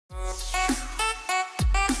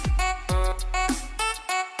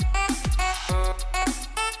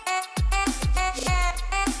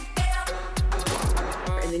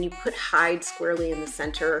put Hyde squarely in the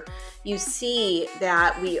center, you see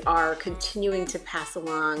that we are continuing to pass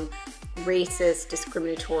along racist,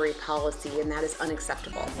 discriminatory policy, and that is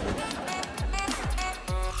unacceptable.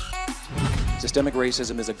 Systemic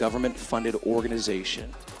racism is a government-funded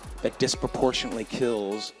organization that disproportionately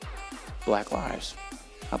kills Black lives.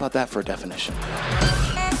 How about that for a definition?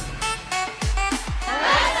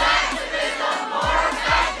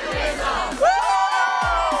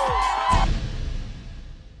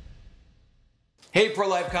 Hey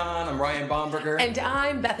Pro-Life Con, I'm Ryan Bomberger. And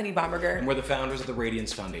I'm Bethany Bomberger. And we're the founders of the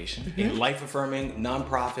Radiance Foundation, a life-affirming,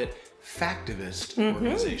 nonprofit, factivist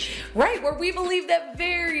organization. Right, where we believe that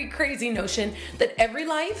very crazy notion that every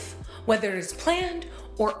life, whether it is planned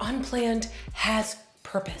or unplanned, has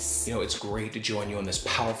purpose. You know, it's great to join you on this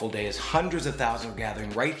powerful day as hundreds of thousands are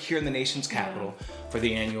gathering right here in the nation's capital for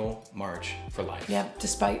the annual March for Life. Yep,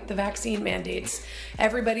 despite the vaccine mandates,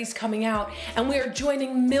 everybody's coming out, and we are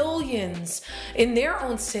joining millions in their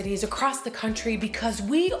own cities across the country because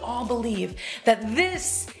we all believe that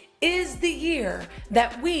this is the year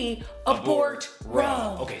that we abort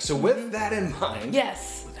Roe. Okay, so with that in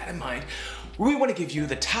mind, we want to give you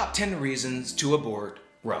the top 10 reasons to abort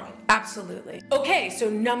Roe. Absolutely. Okay, so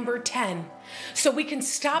number 10. So we can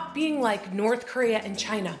stop being like North Korea and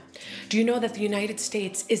China. Do you know that the United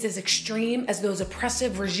States is as extreme as those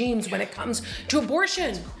oppressive regimes when it comes to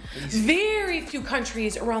abortion? Very few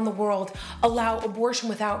countries around the world allow abortion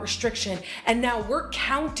without restriction, and now we're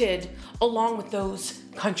counted along with those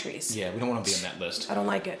countries. Yeah, we don't want to be on that list. I don't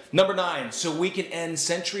like it. Number 9, so we can end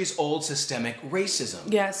centuries-old systemic racism.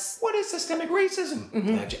 Yes. What is systemic racism?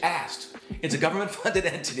 Glad you asked. It's a government-funded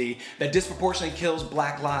entity that disproportionately kills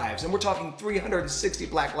Black lives, and we're talking 360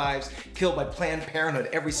 Black lives killed by Planned Parenthood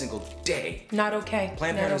every single day. Not okay.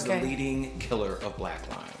 Planned Parenthood is the leading killer of Black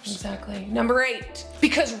lives. Exactly. Number 8,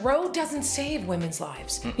 because Roe doesn't save women's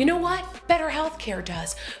lives. You know what? Better health care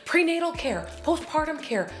does. Prenatal care, postpartum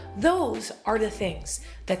care, those are the things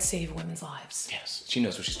that save women's lives. Yes, she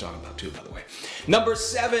knows what she's talking about too, by the way. Number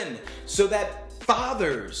 7, so that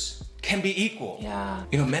fathers can be equal. Yeah.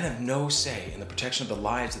 You know, men have no say in the protection of the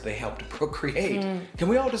lives that they help to procreate. Can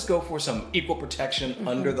we all just go for some equal protection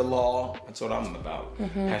under the law? That's what I'm about.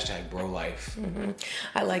 Hashtag bro life.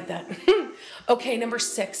 I like that. Okay, number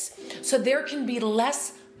 6. So there can be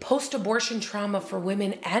less post-abortion trauma for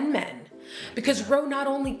women and men. Because Roe not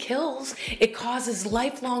only kills, it causes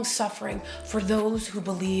lifelong suffering for those who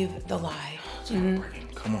believe the lie. It's heartbreaking.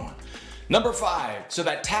 Come on. Number 5, so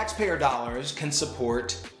that taxpayer dollars can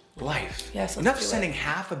support life. Yes, enough sending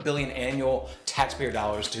 $500 million annual taxpayer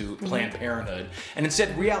dollars to Planned Parenthood, and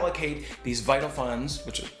instead reallocate these vital funds,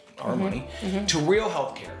 which are our money, to real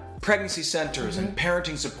health care, pregnancy centers and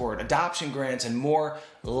parenting support, adoption grants, and more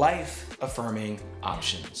life-affirming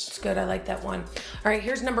options. It's good, I like that one. All right,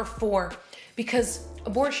 here's number 4. Because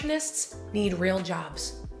abortionists need real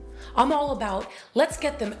jobs. I'm all about, let's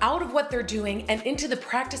get them out of what they're doing and into the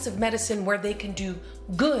practice of medicine where they can do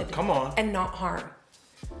good and not harm.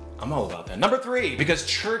 I'm all about that. Number 3, because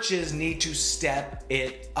churches need to step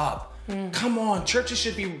it up. Come on, churches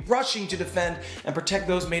should be rushing to defend and protect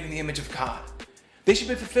those made in the image of God. They should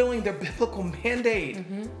be fulfilling their biblical mandate.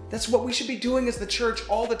 That's what we should be doing as the church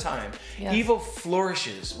all the time. Yes. Evil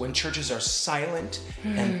flourishes when churches are silent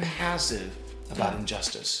and passive about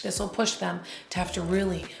injustice. This will push them to have to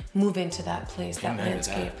really move into that place, that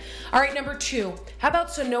landscape. All right, number 2. How about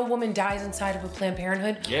so no woman dies inside of a Planned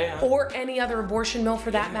Parenthood? Yeah. Or any other abortion mill for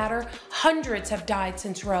that matter? Hundreds have died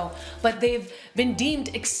since Roe, but they've been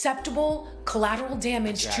deemed acceptable collateral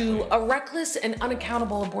damage to a reckless and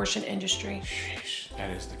unaccountable abortion industry. Sheesh,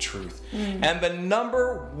 that is the truth. And the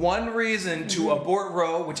number 1 reason to abort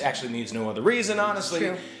Roe, which actually needs no other reason,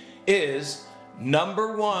 honestly, is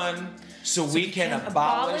number 1, so we can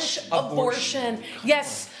abolish abortion.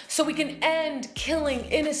 Yes, so we can end killing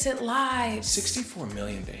innocent lives. 64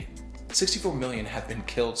 million, babe. 64 million have been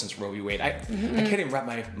killed since Roe v. Wade. I can't even wrap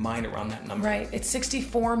my mind around that number. Right, it's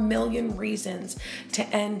 64 million reasons to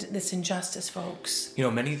end this injustice, folks. You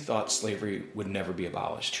know, many thought slavery would never be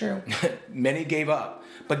abolished. True. Many gave up,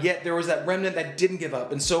 but yet there was that remnant that didn't give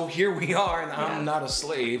up, and so here we are, and I'm not a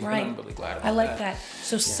slave, and I'm really glad about that. I like that.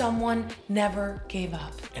 So someone never gave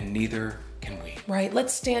up. And neither can we. Right,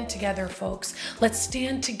 let's stand together, folks. Let's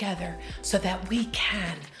stand together so that we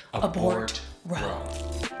can abort Roe.